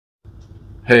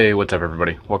Hey, what's up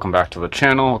everybody? Welcome back to the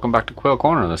channel. Welcome back to Quail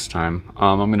Corner this time.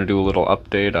 I'm going to do a little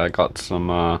update. I got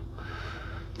some,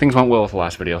 things went well with the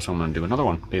last video, so I'm going to do another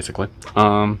one, basically.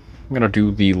 I'm going to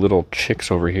do the little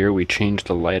chicks over here. We changed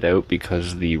the light out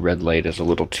because the red light is a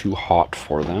little too hot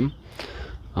for them.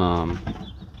 And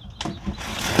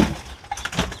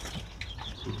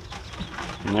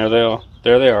there they are.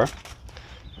 There they are.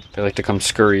 They like to come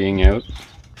scurrying out.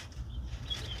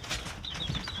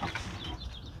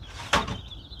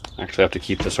 Actually, I have to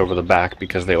keep this over the back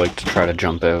because they like to try to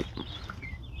jump out.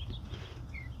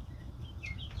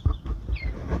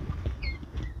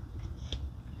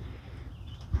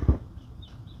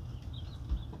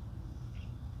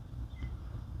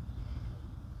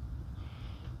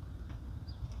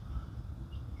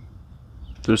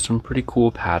 There's some pretty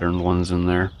cool patterned ones in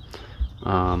there.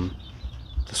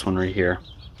 This one right here,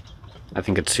 I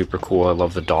think it's super cool. I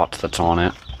love the dot that's on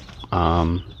it.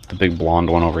 The big blonde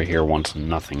one over here wants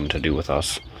nothing to do with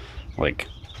us. Like,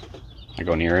 I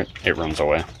go near it, it runs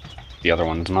away. The other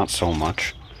one's not so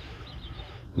much.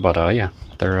 But yeah,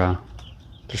 they're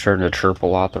starting to chirp a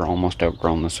lot. They're almost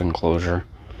outgrown this enclosure.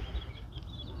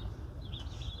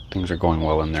 Things are going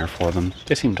well in there for them.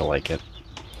 They seem to like it.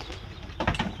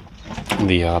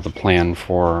 The plan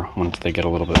for once they get a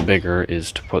little bit bigger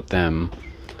is to put them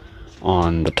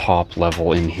on the top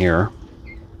level in here.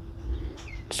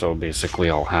 So basically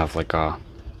I'll have like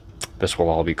this will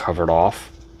all be covered off,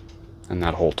 and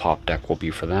that whole top deck will be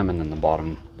for them, and then the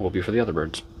bottom will be for the other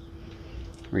birds.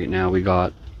 Right now we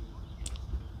got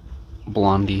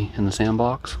Blondie in the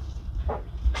sandbox. I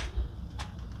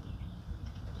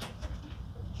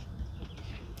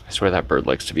swear that bird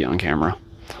likes to be on camera.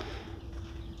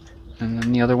 And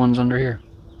then the other one's under here.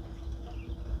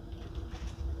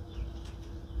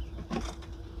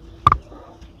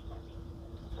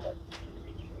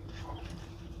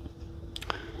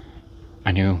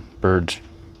 I knew birds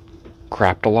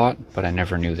crapped a lot, but I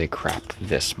never knew they crapped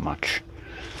this much.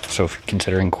 So if you're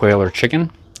considering quail or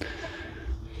chicken,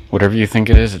 whatever you think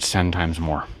it is, it's 10 times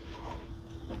more.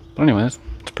 But anyways,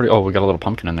 it's pretty... Oh, we got a little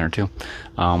pumpkin in there too.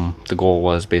 The goal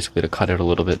was basically to cut it a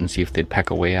little bit and see if they'd peck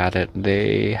away at it.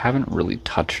 They haven't really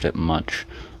touched it much.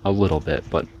 A little bit,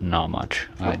 but not much.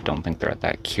 I don't think they're at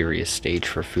that curious stage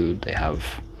for food. They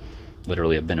have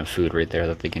literally a bin of food right there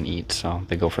that they can eat, so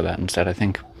they go for that instead, I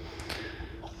think.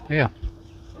 But yeah,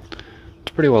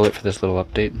 it's pretty well it for this little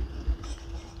update.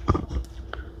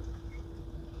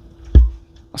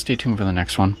 I'll stay tuned for the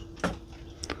next one.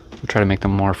 We'll try to make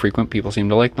them more frequent. People seem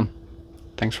to like them.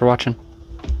 Thanks for watching.